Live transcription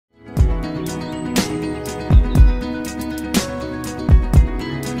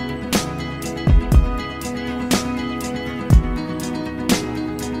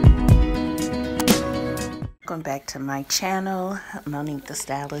welcome back to my channel. Monique the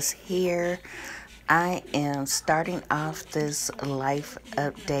Stylist here. I am starting off this life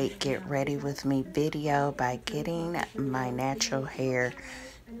update get ready with me video by getting my natural hair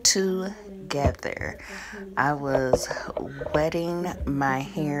together. I was wetting my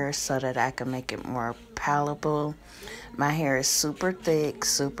hair so that I can make it more palatable. My hair is super thick,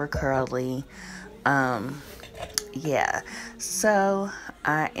 super curly. Yeah, so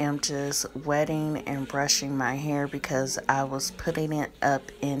I am just wetting and brushing my hair because I was putting it up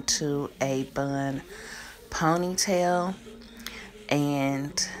into a bun ponytail,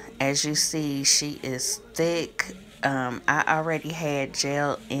 and as you see, she is thick. I already had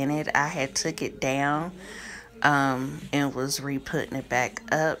gel in it. I had took it down and was re-putting it back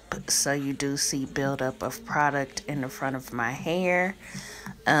up, so you do see buildup of product in the front of my hair.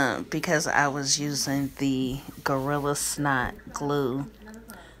 Because I was using the Gorilla Snot glue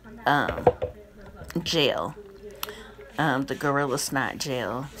gel, the Gorilla Snot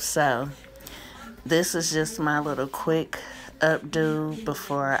gel. So this is just my little quick updo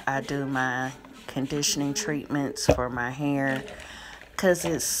before I do my conditioning treatments for my hair, because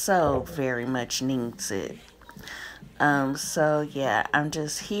it so very much needs it. So yeah, I'm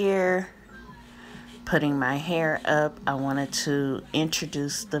just here putting my hair up. I wanted to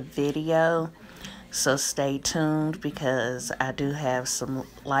introduce the video, so stay tuned because I do have some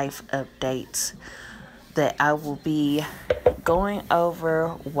life updates that I will be going over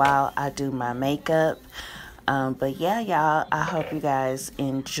while I do my makeup. But yeah, y'all, I hope you guys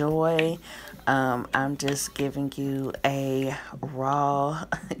enjoy. I'm just giving you a raw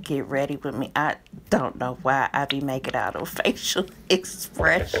get ready with me. I don't know why I be making out of facial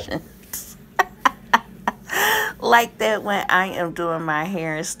expressions like that when I am doing my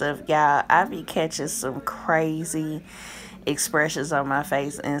hair and stuff, y'all. I be catching some crazy expressions on my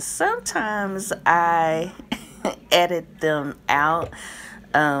face, and sometimes I edit them out.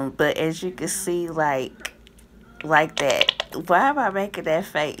 But as you can see, like that, why am I making that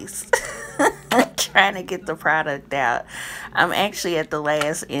face? Trying to get the product out. I'm actually at the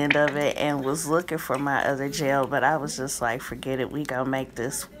last end of it and was looking for my other gel, but I was just like, forget it, we gonna make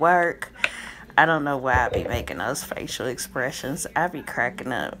this work. I don't know why I be making those facial expressions. I be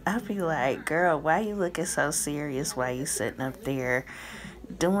cracking up. I be like, girl, why you looking so serious while you sitting up there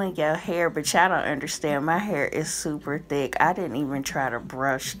doing your hair? But y'all don't understand, my hair is super thick. I didn't even try to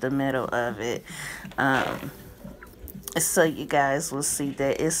brush the middle of it. So you guys will see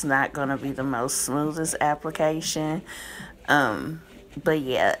that it's not going to be the most smoothest application. But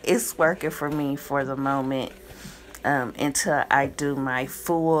yeah, it's working for me for the moment, until I do my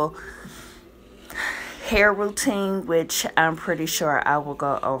full hair routine, which I'm pretty sure I will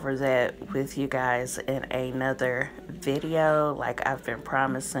go over that with you guys in another video like I've been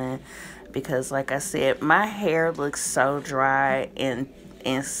promising, because like I said, my hair looks so dry and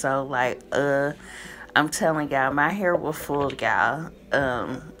so like I'm telling y'all, my hair will fool y'all.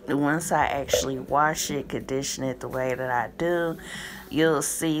 Once I actually wash it, condition it the way that I do, you'll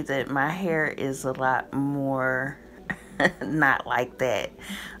see that my hair is a lot more not like that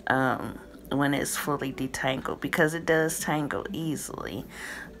when it's fully detangled, because it does tangle easily.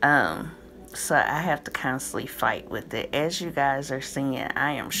 So I have to constantly fight with it. As you guys are seeing,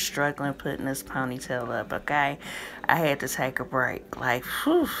 I am struggling putting this ponytail up, okay? I had to take a break. Like,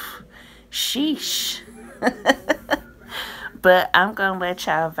 whew, sheesh. But I'm gonna let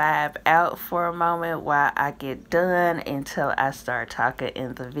y'all vibe out for a moment while I get done until I start talking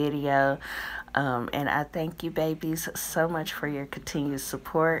in the video. And I thank you babies so much for your continued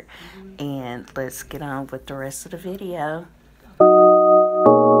support, and let's get on with the rest of the video.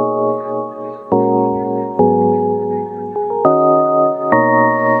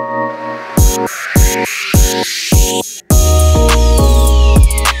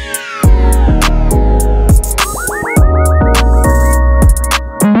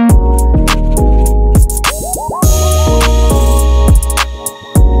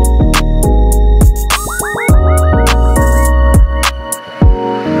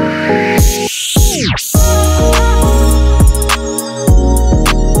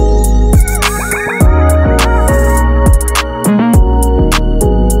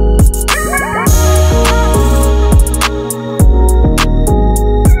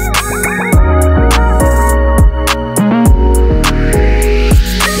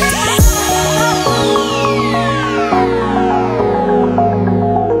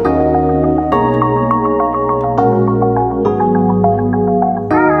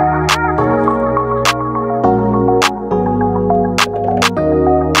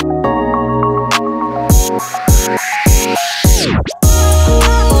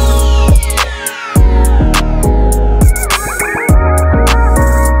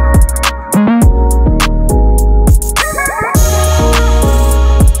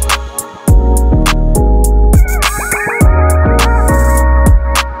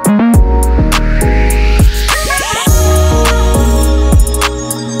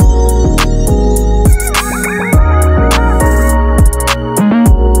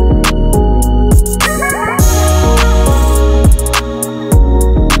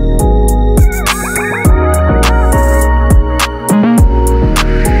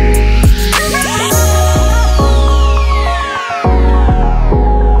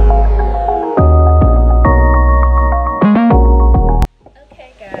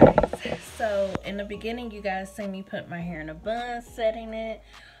 guys see me put my hair in a bun, setting it.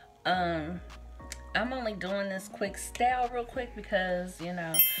 I'm only doing this quick style real quick because, you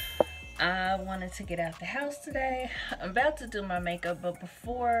know, I wanted to get out the house today. I'm about to do my makeup, but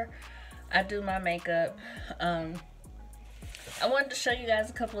before I do my makeup, I wanted to show you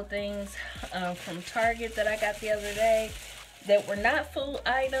guys a couple of things from Target that I got the other day that were not food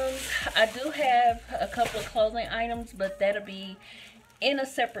items. I do have a couple of clothing items, but that'll be in a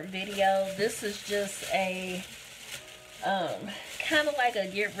separate video. This is just a kind of like a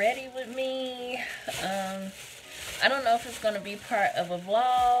get ready with me. I don't know if it's going to be part of a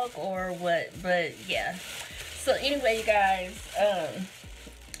vlog or what, but yeah. So anyway, you guys,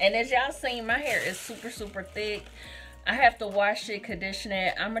 and as y'all seen, my hair is super thick. I have to wash it, condition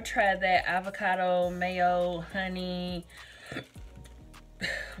it. I'm going to try that avocado, mayo, honey,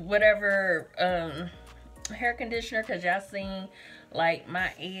 whatever hair conditioner, because y'all seen like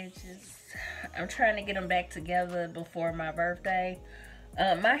my edges. I'm trying to get them back together before my birthday.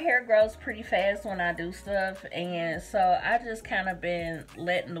 My hair grows pretty fast when I do stuff, and so I just kind of been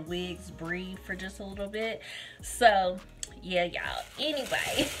letting the wigs breathe for just a little bit. So yeah, y'all,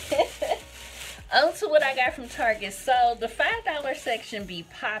 anyway. On to what I got from Target. So the $5 section be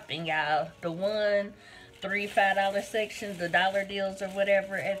popping, y'all. The $1, $3, $5 section, the dollar deals or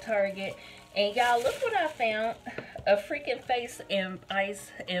whatever at Target. And y'all, look what I found. A freaking face and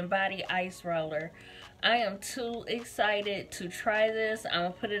body ice roller. I am too excited to try this. I'm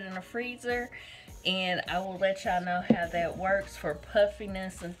going to put it in the freezer, and I will let y'all know how that works for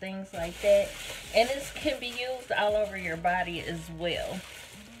puffiness and things like that. And this can be used all over your body as well.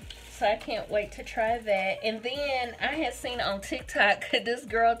 So I can't wait to try that. And then I had seen on TikTok this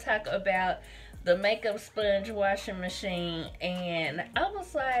girl talk about the makeup sponge washing machine, and I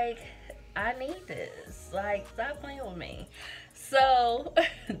was like, I need this. Like, stop playing with me. So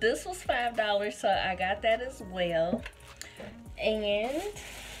this was $5, so I got that as well. And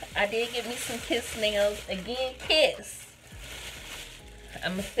I did get me some Kiss nails. Again, Kiss.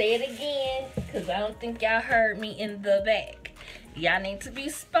 I'm gonna say it again because I don't think y'all heard me in the back. Y'all need to be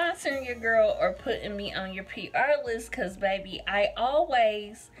sponsoring your girl or putting me on your PR list, because baby, I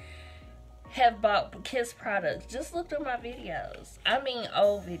always have bought Kiss products. Just look through my videos. I mean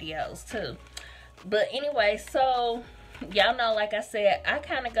old videos too. But anyway, so y'all know, like I said, I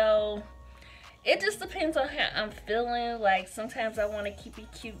kind of go, it just depends on how I'm feeling. Like sometimes I want to keep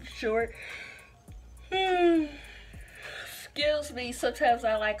it cute, short. Excuse me. Sometimes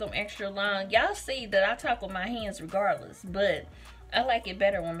I like them extra long. Y'all see that I talk with my hands regardless, but I like it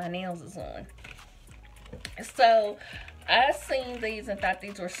better when my nails is on. So I seen these and thought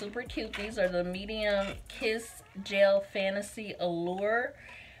these were super cute. These are the medium Kiss Gel Fantasy Allure.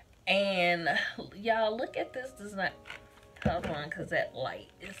 And y'all, look at this design. Hold on, because that light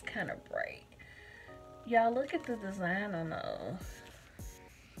is kind of bright. Y'all, look at the design on those.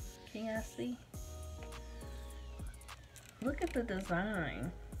 Can y'all see? Look at the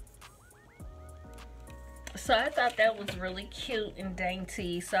design. So I thought that was really cute and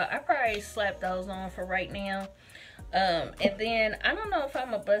dainty. So I probably slapped those on for right now. And then I don't know if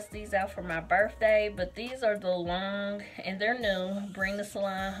I'm gonna bust these out for my birthday, but these are the long, and they're new. Bring the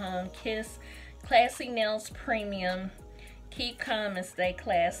salon home. Kiss Classy Nails Premium. Keep calm and stay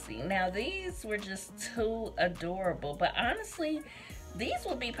classy. Now these were just too adorable, but honestly, these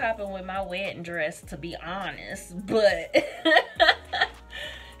would be popping with my wedding dress, to be honest. But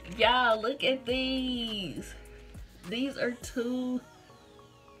y'all, look at these. These are too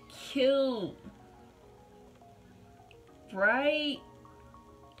cute, right?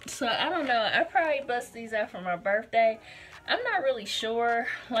 So I don't know, I probably bust these out for my birthday. I'm not really sure.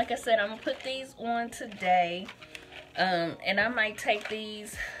 Like I said, I'm gonna put these on today, and I might take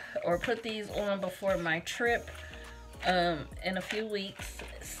these or put these on before my trip in a few weeks.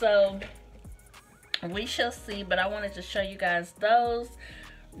 So we shall see. But I wanted to show you guys those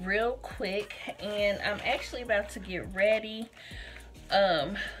real quick, and I'm actually about to get ready.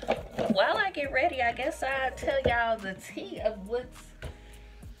 While I get ready, I guess I'll tell y'all the tea of what's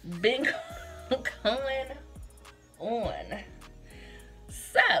been going on.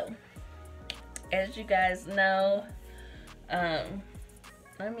 So, as you guys know,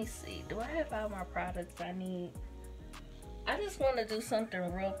 let me see, do I have all my products I need? I just want to do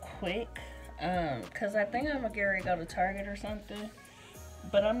something real quick, because I think I'm gonna get ready to go to Target or something,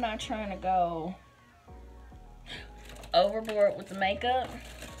 but I'm not trying to go overboard with the makeup.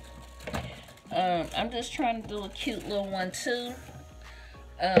 I'm just trying to do a cute little one too.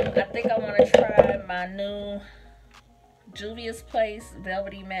 I think I want to try my new Juvia's Place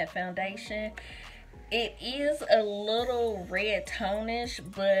Velvety Matte Foundation. It is a little red tonish,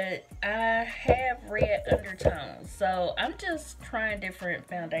 but I have red undertones. So I'm just trying different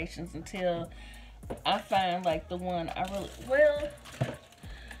foundations until I find like the one I really, well,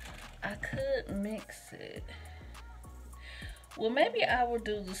 I could mix it. Well, maybe I will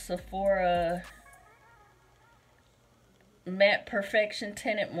do the Sephora Matte Perfection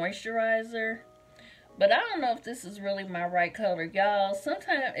Tinted Moisturizer. But I don't know if this is really my right color. Y'all,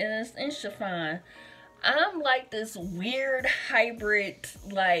 sometimes it's in chiffon. I'm like this weird hybrid,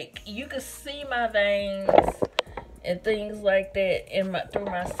 like you can see my veins and things like that in my through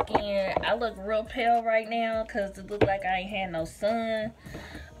my skin. I look real pale right now because it looks like I ain't had no sun.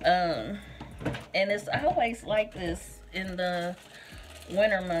 And it's always like this in the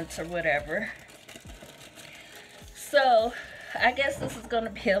winter months or whatever. So I guess this is gonna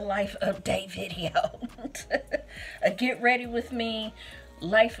be a life update video. A get ready with me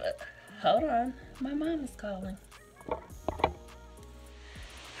life. Hold on. My mom is calling.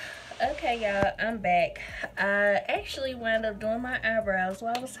 Okay, y'all, I'm back. I actually wound up doing my eyebrows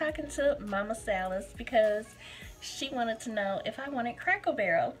while I was talking to Mama Salas because she wanted to know if I wanted Cracker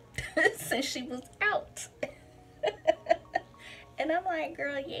Barrel since she was out. And I'm like,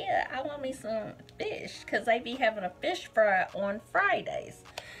 girl, yeah, I want me some fish because they be having a fish fry on Fridays.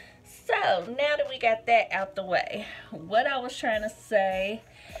 So, now that we got that out the way, what I was trying to say,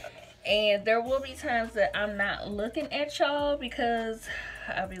 and there will be times that I'm not looking at y'all because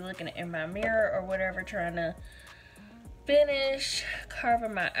I'll be looking in my mirror or whatever trying to finish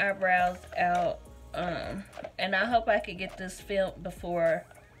carving my eyebrows out. And I hope I could get this filmed before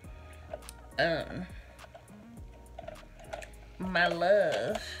my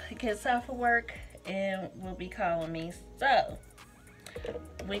love gets off of work and will be calling me. So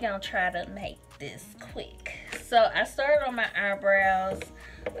we're gonna try to make this quick. So I started on my eyebrows.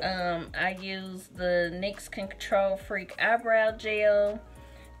 I used the NYX Control Freak eyebrow gel.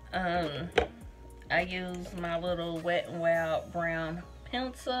 I used my little Wet n Wild brown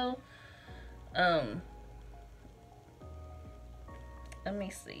pencil. Let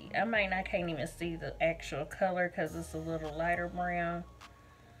me see. I can't even see the actual color because it's a little lighter brown.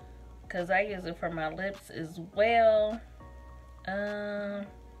 Because I use it for my lips as well.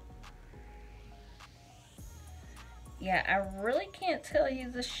 Yeah, I really can't tell you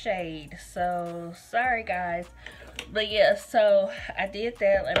the shade. So, sorry guys. But yeah, so I did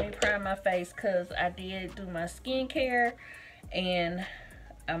that. Let me prime my face because I did do my skincare. And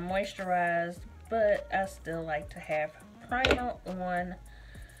I moisturized. But I still like to have primer on,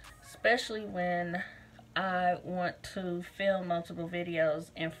 especially when I want to film multiple videos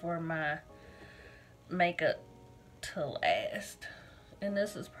and for my makeup to last. And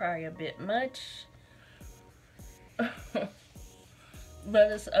this is probably a bit much,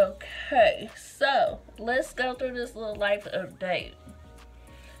 but it's okay. So let's go through this little life update.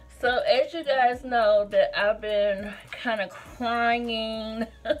 So as you guys know that I've been kind of crying,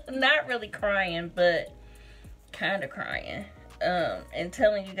 not really crying, but kind of crying, and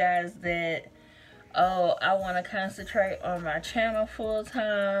telling you guys that, oh, I want to concentrate on my channel full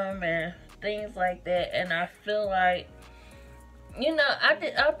time and things like that. And I feel like, you know, I've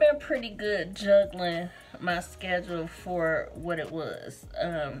been pretty good juggling my schedule for what it was.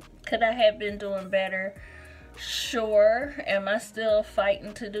 Could I have been doing better? Sure. Am I still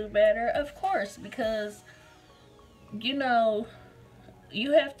fighting to do better? Of course, because, you know,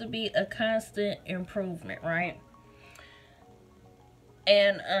 you have to be a constant improvement, right?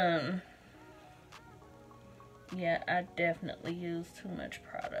 And yeah, I definitely use too much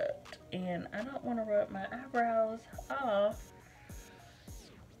product and I don't want to rub my eyebrows off.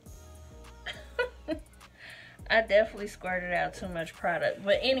 I definitely squirted out too much product.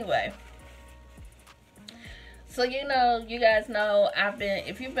 But anyway, so you know, you guys know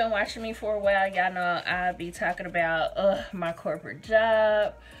if you've been watching me for a while, y'all know I'll be talking about my corporate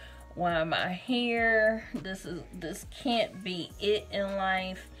job. Why am I here? This can't be it in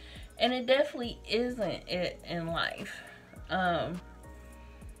life. And it definitely isn't it in life. And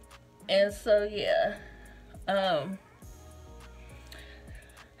so yeah.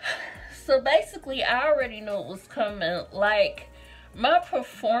 So basically I already knew it was coming. Like, my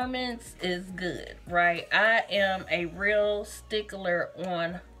performance is good, right? I am a real stickler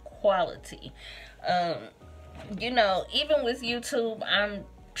on quality. You know, even with YouTube, I'm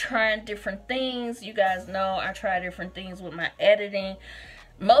trying different things. You guys know I try different things with my editing.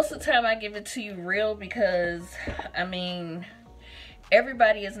 Most of the time I give it to you real because, I mean,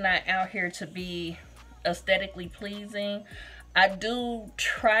 everybody is not out here to be aesthetically pleasing. I do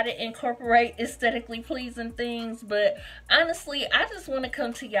try to incorporate aesthetically pleasing things, but honestly, I just want to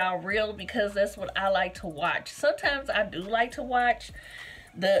come to y'all real because that's what I like to watch. Sometimes I do like to watch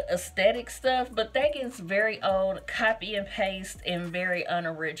the aesthetic stuff, but that gets very old, copy and paste, and very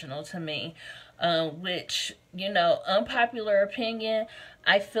unoriginal to me. Which, unpopular opinion,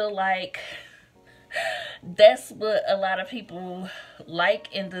 I feel like that's what a lot of people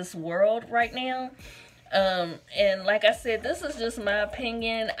like in this world right now. And like I said, this is just my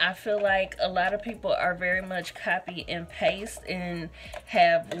opinion. I feel like a lot of people are very much copy and paste and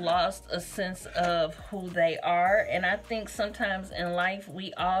have lost a sense of who they are. And I think sometimes in life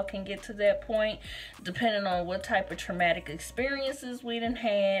we all can get to that point, depending on what type of traumatic experiences we done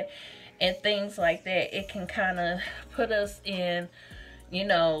had and things like that. It can kind of put us in,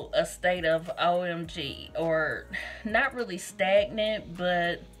 a state of OMG, or not really stagnant,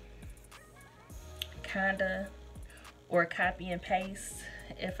 but kinda, or copy and paste,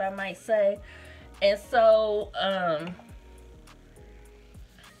 if I might say. And so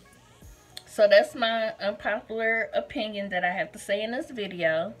that's my unpopular opinion that I have to say in this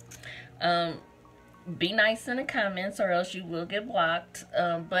video. Be nice in the comments or else you will get blocked.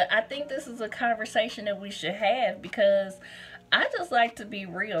 But I think this is a conversation that we should have because I just like to be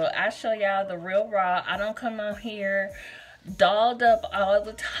real. I show y'all the real raw. I don't come on here dolled up all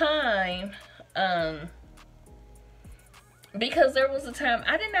the time. Because there was a time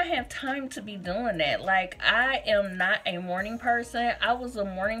I did not have time to be doing that. Like, I am not a morning person. I was a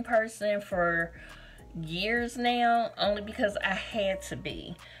morning person for years now, only because I had to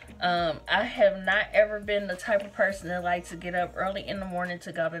be. I have not ever been the type of person that likes to get up early in the morning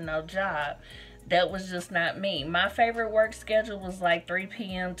to go to no job. That was just not me. My favorite work schedule was like 3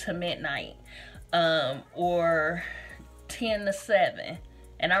 p.m. to midnight, or 10 to 7.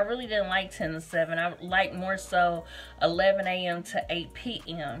 And I really didn't like 10 to 7. I liked more so 11 a.m. to 8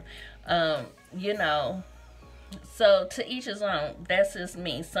 p.m. So to each his own. That's just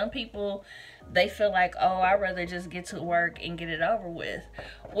me. Some people, they feel like, oh, I'd rather just get to work and get it over with.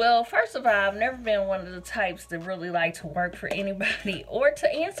 Well, first of all, I've never been one of the types that really like to work for anybody or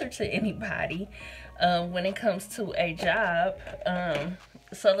to answer to anybody when it comes to a job.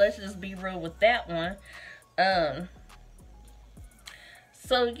 So let's just be real with that one.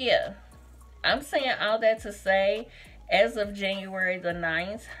 So yeah, I'm saying all that to say, as of January the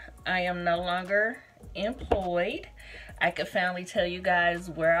 9th, I am no longer employed. I could finally tell you guys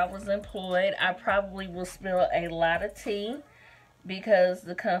where I was employed. I probably will spill a lot of tea because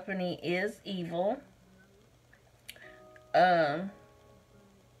the company is evil. Yeah,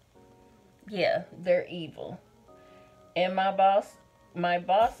 they're evil. And my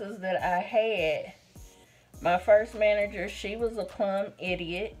bosses that I had, my first manager, she was a plumb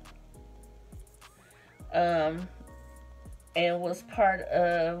idiot. And was part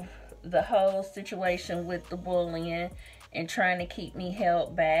of the whole situation with the bullying and trying to keep me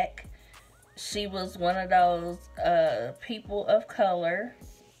held back. She was one of those people of color,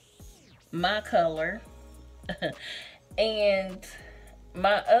 my color. And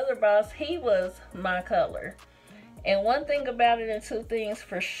my other boss, he was my color. And one thing about it, and two things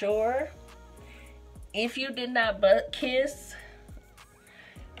for sure: if you did not butt kiss,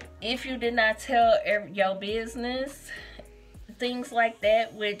 if you did not tell your business, things like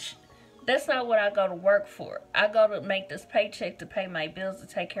that, which that's not what I go to work for. I go to make this paycheck to pay my bills, to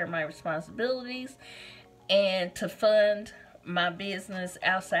take care of my responsibilities, and to fund my business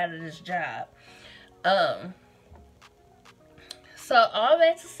outside of this job. So all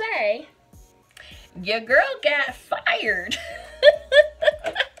that to say, your girl got fired.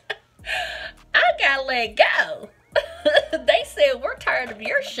 I got let go. They said, we're tired of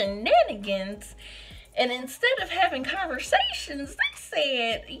your shenanigans. And instead of having conversations, they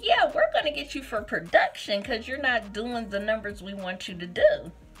said, yeah, we're going to get you for production because you're not doing the numbers we want you to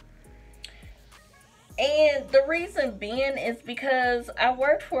do. And the reason being is because I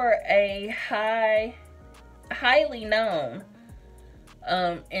worked for a highly known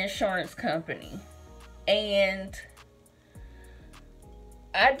insurance company. And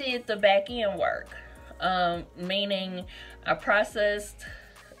I did the back end work, meaning I processed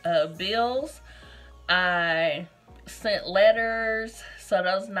bills, I sent letters, so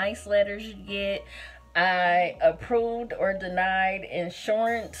those nice letters you get, I approved or denied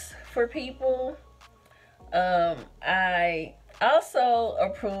insurance for people, I also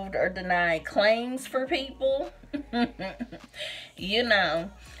approved or denied claims for people,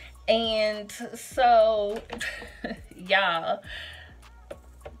 and so, y'all,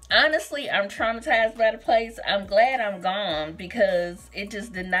 honestly, I'm traumatized by the place. I'm glad I'm gone because it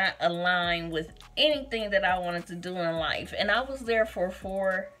just did not align with anything that I wanted to do in life. And I was there for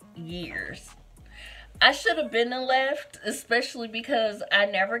 4 years. I should have been and left, especially because I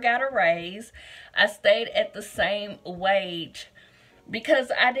never got a raise. I stayed at the same wage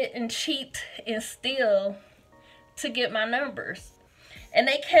because I didn't cheat and steal to get my numbers. And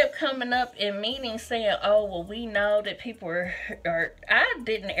they kept coming up in meetings saying, oh, well, we know that people are I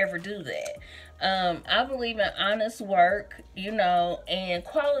didn't ever do that. I believe in honest work, and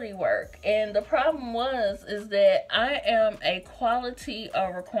quality work. And the problem is that I am a quality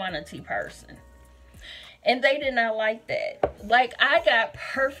over quantity person. And they did not like that. Like, I got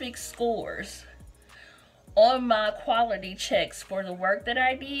perfect scores on my quality checks for the work that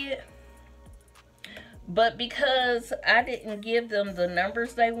I did. But because I didn't give them the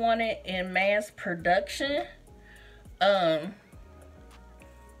numbers they wanted in mass production, that's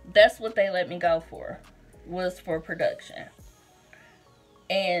what they let me go for, was for production.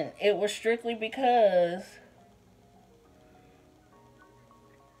 And it was strictly because,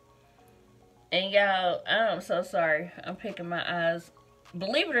 and y'all, I'm so sorry, I'm picking my eyes.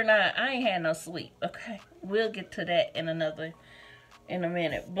 Believe it or not, I ain't had no sleep, okay? We'll get to that in a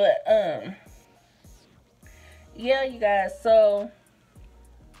minute. But, yeah, you guys, so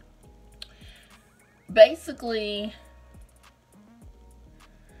basically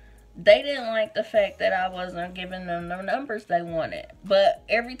they didn't like the fact that I wasn't giving them the numbers they wanted. But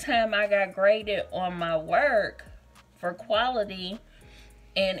every time I got graded on my work for quality,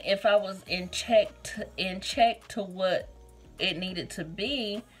 and if I was in check to what it needed to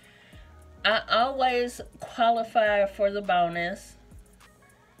be, I always qualified for the bonus.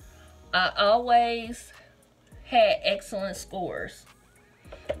 I always had excellent scores.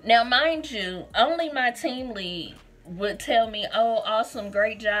 Now, mind you, only my team lead would tell me, oh, awesome,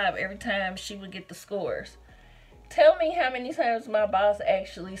 great job, every time she would get the scores. Tell me how many times my boss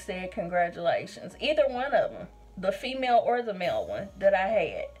actually said congratulations. Either one of them, the female or the male one that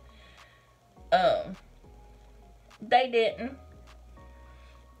I had. They didn't.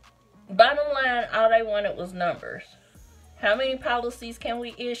 Bottom line, all they wanted was numbers. How many policies can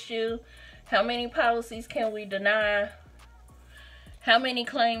we issue? How many policies can we deny? How many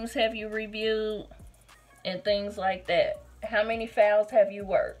claims have you reviewed? And things like that. How many files have you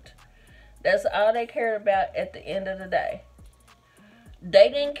worked? That's all they cared about at the end of the day. They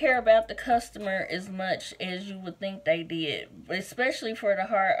didn't care about the customer as much as you would think they did, especially for the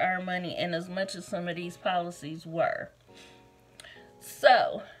hard-earned money, and as much as some of these policies were.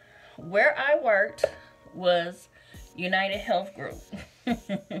 So, where I worked was United Health Group.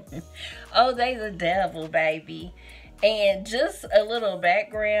 Oh, they the devil, baby. And just a little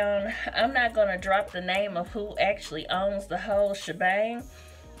background, I'm not going to drop the name of who actually owns the whole shebang,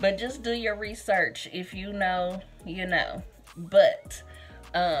 but just do your research. If you know, you know. But,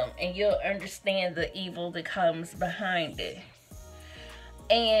 and you'll understand the evil that comes behind it.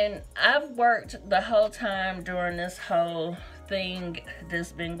 And I've worked the whole time during this whole thing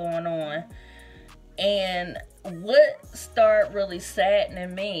that's been going on. And what started really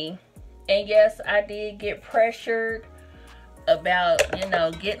saddening me, and yes, I did get pressured about,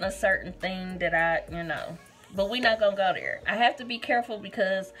 getting a certain thing that but we're not going to go there. I have to be careful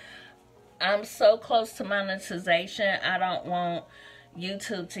because I'm so close to monetization. I don't want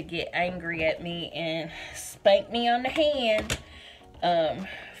YouTube to get angry at me and spank me on the hand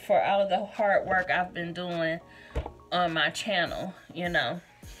for all the hard work I've been doing on my channel,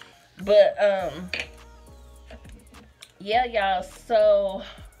 But, yeah, y'all, so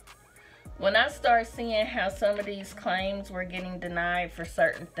when I start seeing how some of these claims were getting denied for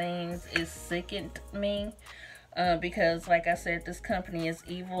certain things, it sickened me. Because, like I said, this company is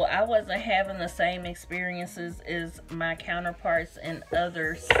evil. I wasn't having the same experiences as my counterparts in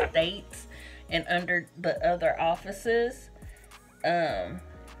other states and under the other offices.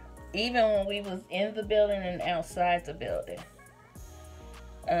 Even when we was in the building and outside the building.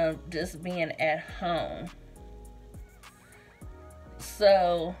 Just being at home.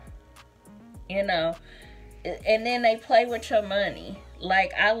 So, and then they play with your money.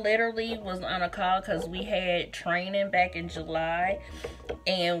 Like, I literally was on a call because we had training back in July,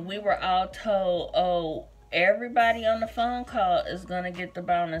 and we were all told, oh, everybody on the phone call is going to get the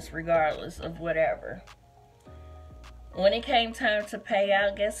bonus regardless of whatever. When it came time to pay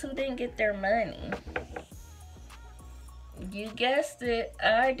out, guess who didn't get their money? You guessed it,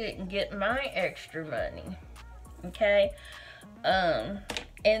 I didn't get my extra money. Okay?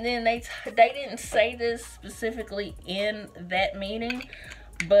 And then they didn't say this specifically in that meeting,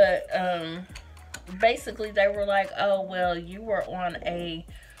 but basically they were like, oh, well, you were on a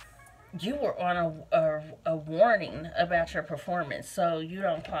warning about your performance, so you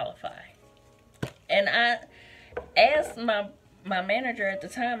don't qualify. And I asked my manager at the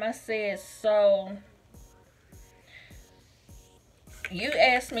time, I said, so you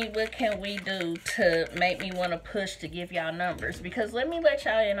asked me what can we do to make me want to push to give y'all numbers, because let me let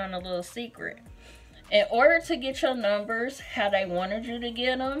y'all in on a little secret. In order to get your numbers how they wanted you to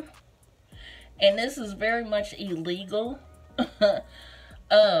get them, and this is very much illegal,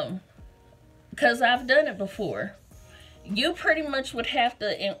 because I've done it before, you pretty much would have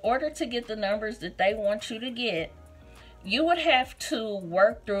to, in order to get the numbers that they want you to get, you would have to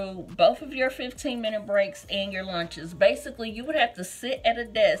work through both of your 15-minute breaks and your lunches. Basically, you would have to sit at a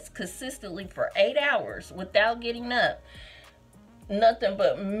desk consistently for 8 hours without getting up. Nothing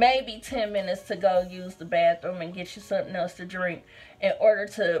but maybe 10 minutes to go use the bathroom and get you something else to drink in order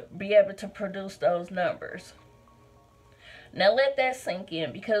to be able to produce those numbers. Now let that sink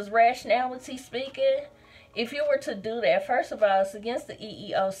in, because rationality speaking, if you were to do that, first of all, it's against the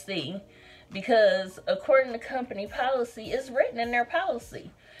EEOC. Because according to company policy, it's written in their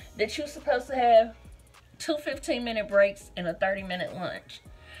policy that you're supposed to have 2 15-minute breaks and a 30-minute lunch.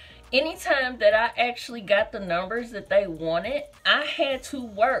 Anytime that I actually got the numbers that they wanted, I had to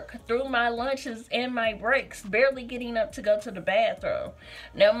work through my lunches and my breaks, barely getting up to go to the bathroom.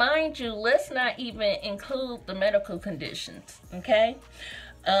 Now, mind you, let's not even include the medical conditions, okay?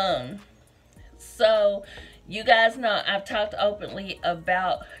 So you guys know I've talked openly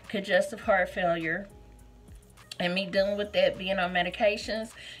about congestive heart failure and me dealing with that, being on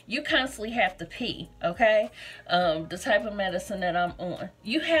medications. You constantly have to pee, okay? The type of medicine that I'm on,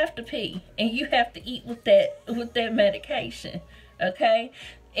 you have to pee, and you have to eat with that medication, okay?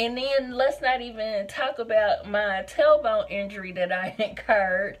 And then let's not even talk about my tailbone injury that I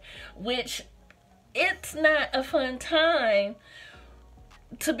incurred, which it's not a fun time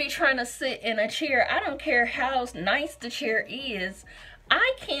to be trying to sit in a chair. I don't care how nice the chair is.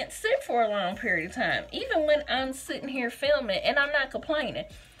 I can't sit for a long period of time, even when I'm sitting here filming, and I'm not complaining.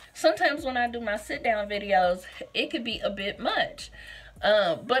 Sometimes when I do my sit down videos, it could be a bit much.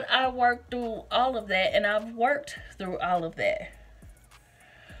 But I worked through all of that, and I've worked through all of that.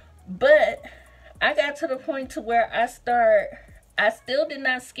 But I got to the point to where I still did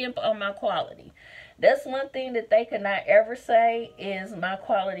not skimp on my quality. That's one thing that they could not ever say is my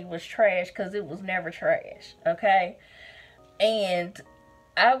quality was trash, because it was never trash, okay? And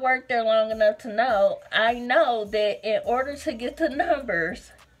I worked there long enough to know, I know that in order to get the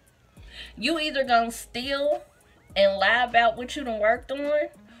numbers, you either gonna steal and lie about what you done worked on,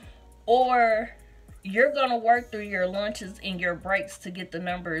 or you're gonna work through your lunches and your breaks to get the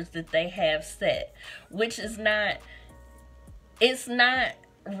numbers that they have set, which is not, it's not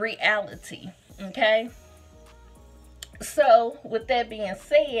reality. Okay, so with that being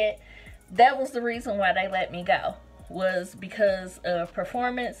said, that was the reason why they let me go, was because of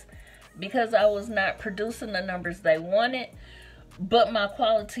performance, because I was not producing the numbers they wanted, but my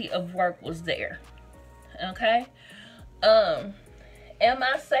quality of work was there. Okay, am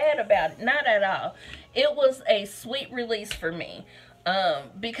I sad about it? Not at all. It was a sweet release for me.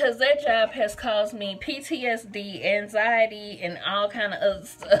 Because that job has caused me PTSD, anxiety, and all kind of other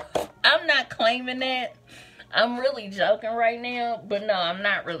stuff. I'm not claiming that. I'm really joking right now, but no, I'm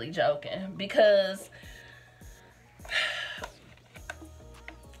not really joking, because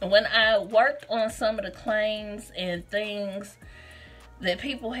when I worked on some of the claims and things that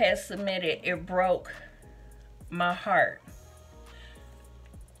people had submitted, it broke my heart.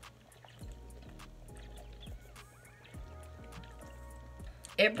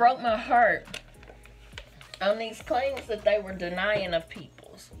 It broke my heart on these claims that they were denying of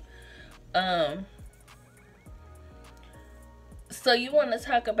people's. So you want to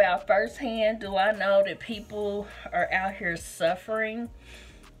talk about firsthand, do I know that people are out here suffering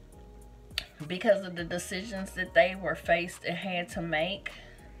because of the decisions that they were faced and had to make?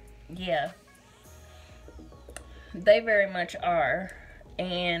 Yeah. They very much are.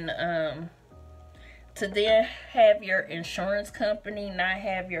 And, to then have your insurance company not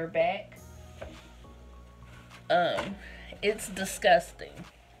have your back, it's disgusting.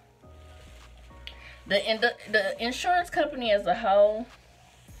 The insurance company as a whole,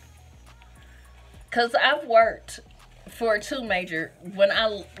 because I've worked for 2 major, when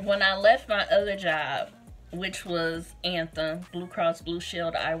I left my other job, which was Anthem, Blue Cross Blue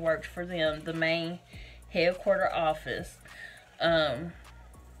Shield, I worked for them, the main headquarter office. I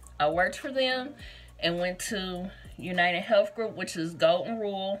worked for them and went to United Health Group, which is Golden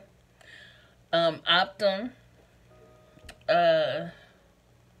Rule, Optum,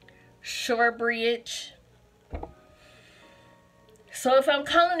 Shorebridge. So if I'm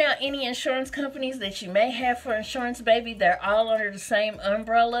calling out any insurance companies that you may have for insurance, baby, they're all under the same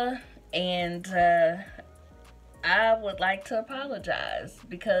umbrella. And I would like to apologize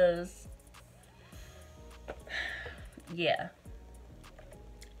because, yeah,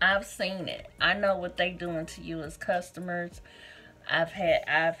 I've seen it. I know what they doing to you as customers. I've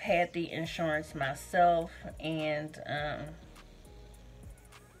had the insurance myself, and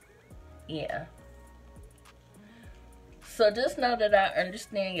yeah. So just know that I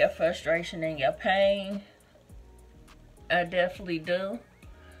understand your frustration and your pain. I definitely do.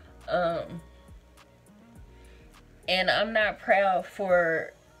 And I'm not proud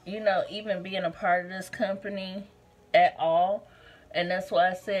for, even being a part of this company at all. And that's why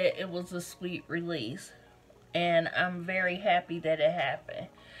I said it was a sweet release. And I'm very happy that it happened.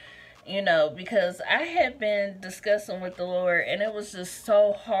 Because I had been discussing with the Lord, and it was just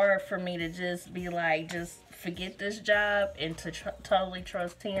so hard for me to just be like, just forget this job and to totally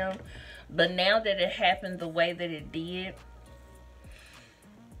trust Him. But now that it happened the way that it did,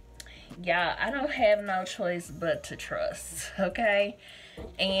 y'all, I don't have no choice but to trust, okay?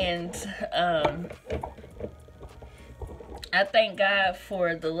 And I thank God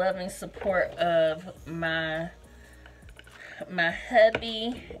for the loving support of my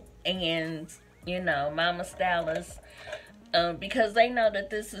hubby and, Mama Stylist, because they know that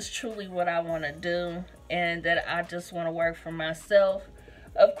this is truly what I want to do and that I just want to work for myself.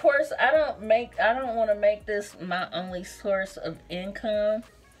 Of course, I don't want to make this my only source of income,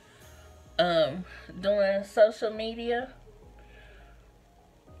 doing social media,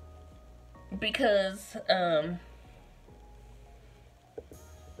 because, I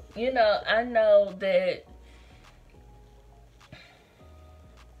know that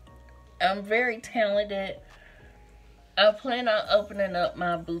I'm very talented. I plan on opening up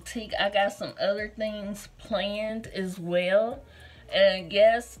my boutique. I got some other things planned as well. And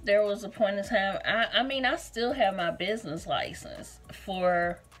yes, there was a point in time, I still have my business license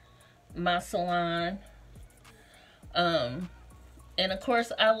for my salon. And of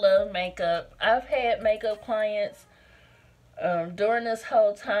course, I love makeup. I've had makeup clients during this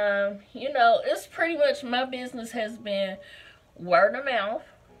whole time. It's pretty much, my business has been word of mouth.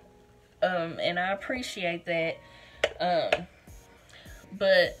 And I appreciate that.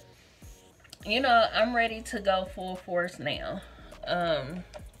 But, I'm ready to go full force now,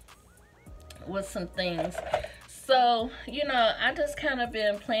 with some things. So, I just kind of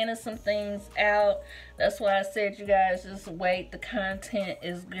been planning some things out. That's why I said, you guys, just wait. The content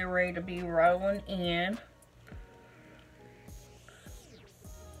is getting ready to be rolling in.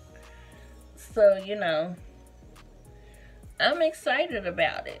 So, I'm excited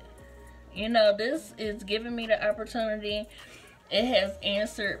about it. This is giving me the opportunity. It has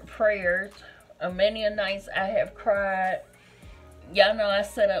answered prayers. Many a nights I have cried. Y'all know I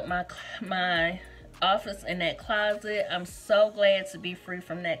set up my office in that closet. I'm so glad to be free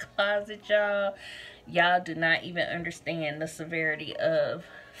from that closet, y'all. Y'all do not even understand the severity of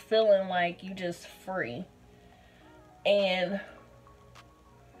feeling like you just free. And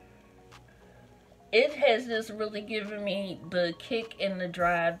it has just really given me the kick and the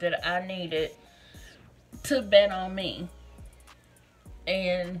drive that I needed to bet on me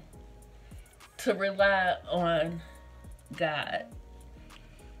and to rely on God.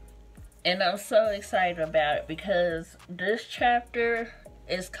 And I'm so excited about it because this chapter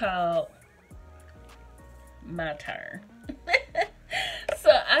is called My Turn.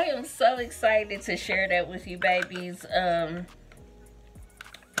 So I am so excited to share that with you, babies.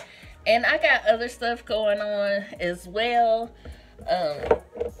 And I got other stuff going on as well. So,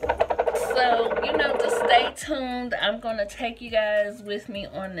 to stay tuned. I'm going to take you guys with me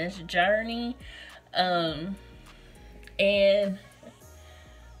on this journey. And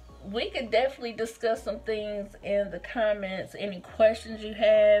we could definitely discuss some things in the comments. Any questions you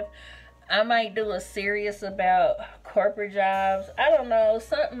have. I might do a series about corporate jobs. I don't know.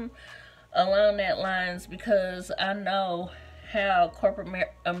 Something along that lines, because I know how corporate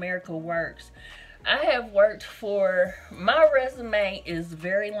America works. I have worked for, my resume is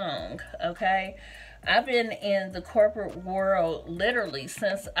very long, okay? I've been in the corporate world literally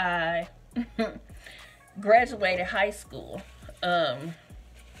since I graduated high school.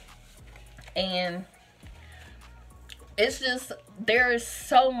 And it's just, there is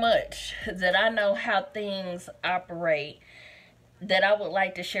so much that I know how things operate that I would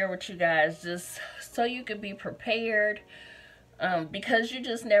like to share with you guys, just so you could be prepared. Because you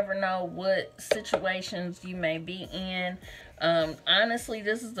just never know what situations you may be in. Honestly,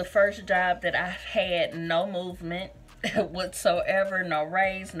 this is the first job that I've had no movement whatsoever. No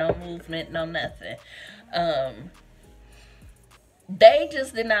raise, no movement, no nothing. They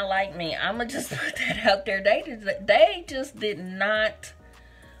just did not like me. I'm going to just put that out there. They just did not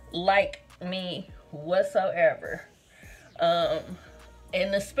like me whatsoever.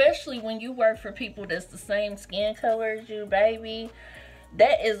 And especially when you work for people that's the same skin color as you, baby,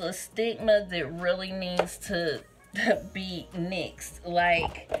 that is a stigma that really needs to be nixed.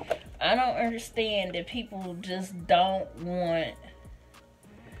 Like, I don't understand that people just don't want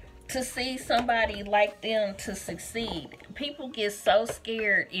to see somebody like them to succeed. People get so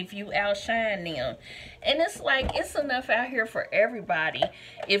scared if you outshine them. And it's like, it's enough out here for everybody.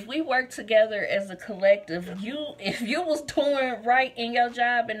 If we work together as a collective, if you was doing right in your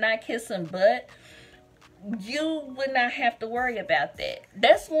job and not kissing butt, you would not have to worry about that.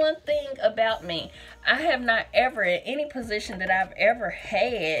 That's one thing about me. I have not ever, in any position that I've ever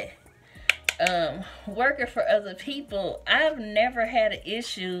had, working for other people, I've never had an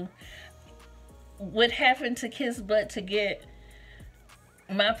issue with having to kiss butt to get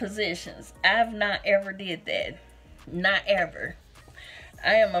my positions. I've not ever did that. Not ever.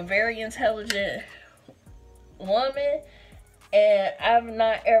 I am a very intelligent woman, and I've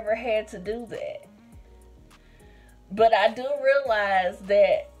not ever had to do that. But I do realize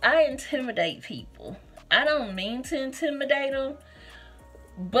that I intimidate people. I don't mean to intimidate them,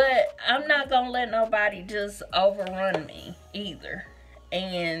 but I'm not going to let nobody just overrun me either.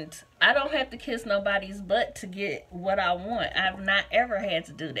 And I don't have to kiss nobody's butt to get what I want. I've not ever had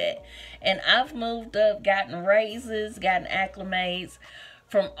to do that. And I've moved up, gotten raises, gotten acclimates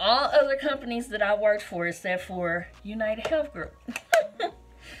from all other companies that I worked for except for United Health Group.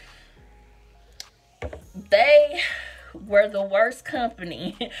 They were the worst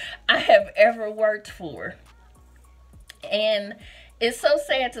company I have ever worked for. And it's so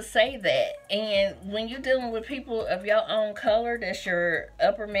sad to say that. And when you're dealing with people of your own color, that's your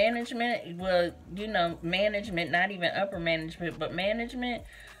upper management, well, you know, management, not even upper management, but management,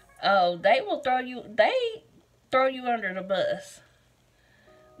 oh, they throw you under the bus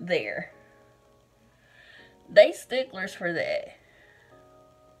there. They sticklers for that.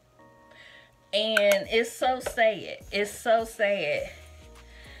 And it's so sad. It's so sad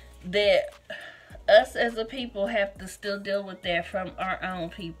that us as a people have to still deal with that from our own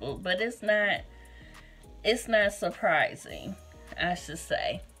people. But it's not surprising, I should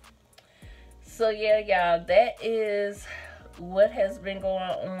say. So yeah, y'all, that is what has been going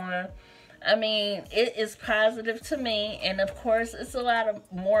on. I mean, it is positive to me, and of course it's a lot of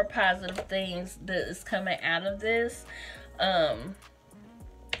more positive things that is coming out of this.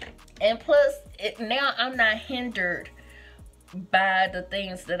 And plus, now I'm not hindered by the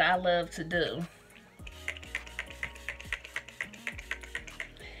things that I love to do.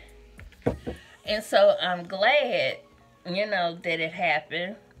 And so I'm glad, you know, that it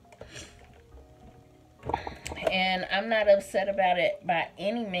happened. And I'm not upset about it by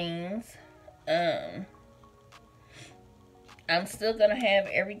any means. I'm still going to have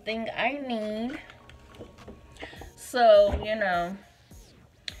everything I need. So, you know.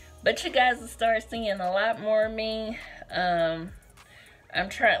 But you guys will start seeing a lot more of me. I'm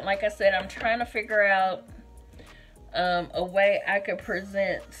trying, like I said, I'm trying to figure out a way I could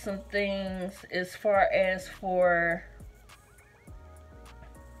present some things as far as for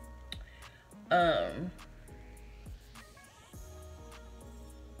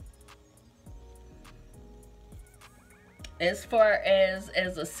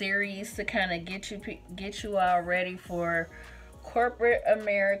as a series to kind of get you all ready for corporate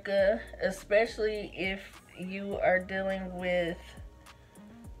America, especially if you are dealing with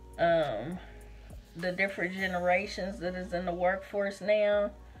the different generations that is in the workforce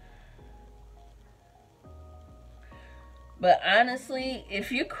now. But honestly,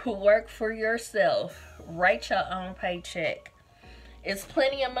 if you could work for yourself, write your own paycheck. It's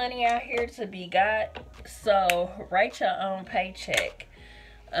plenty of money out here to be got, so write your own paycheck.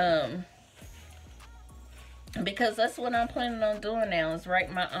 Because that's what I'm planning on doing now, is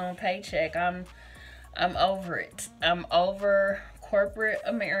write my own paycheck. I'm over it. I'm over corporate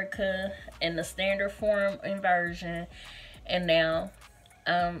America in the standard form and version, and now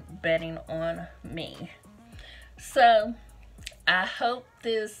I'm betting on me. So I hope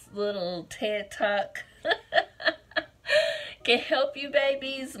this little TED Talk can help you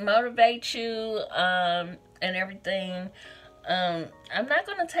babies, motivate you, and everything. I'm not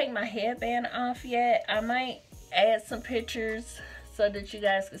going to take my headband off yet. I might add some pictures so that you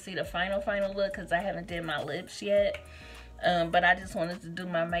guys can see the final look, because I haven't did my lips yet. But I just wanted to do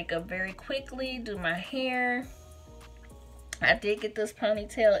my makeup very quickly, do my hair. I did get this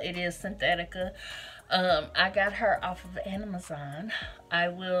ponytail. It is Synthetica. I got her off of Amazon. I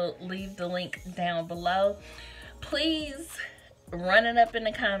will leave the link down below. Please run it up in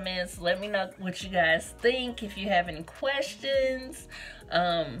the comments. Let me know what you guys think. If you have any questions,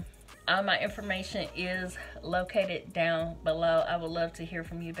 all my information is located down below. I would love to hear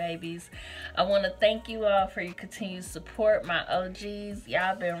from you, babies. I want to thank you all for your continued support. My OGs,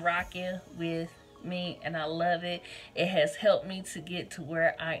 y'all been rocking with me, and I love it. It has helped me to get to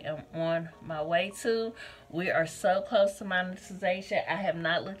where I am on my way to. We are so close to monetization. I have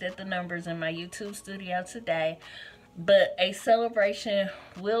not looked at the numbers in my YouTube studio today, but a celebration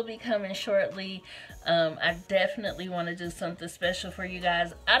will be coming shortly. I definitely want to do something special for you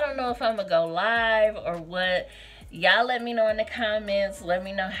guys. I don't know if I'm gonna go live or what. Y'all let me know in the comments. Let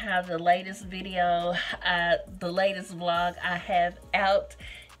me know how the latest video, the latest vlog I have out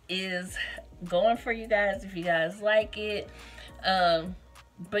is going for you guys, if you guys like it.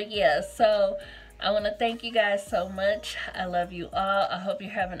 But yeah, so I want to thank you guys so much. I love you all. I hope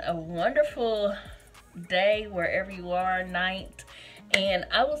you're having a wonderful day wherever you are, night, and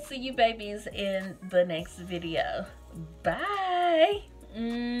I will see you babies in the next video. Bye.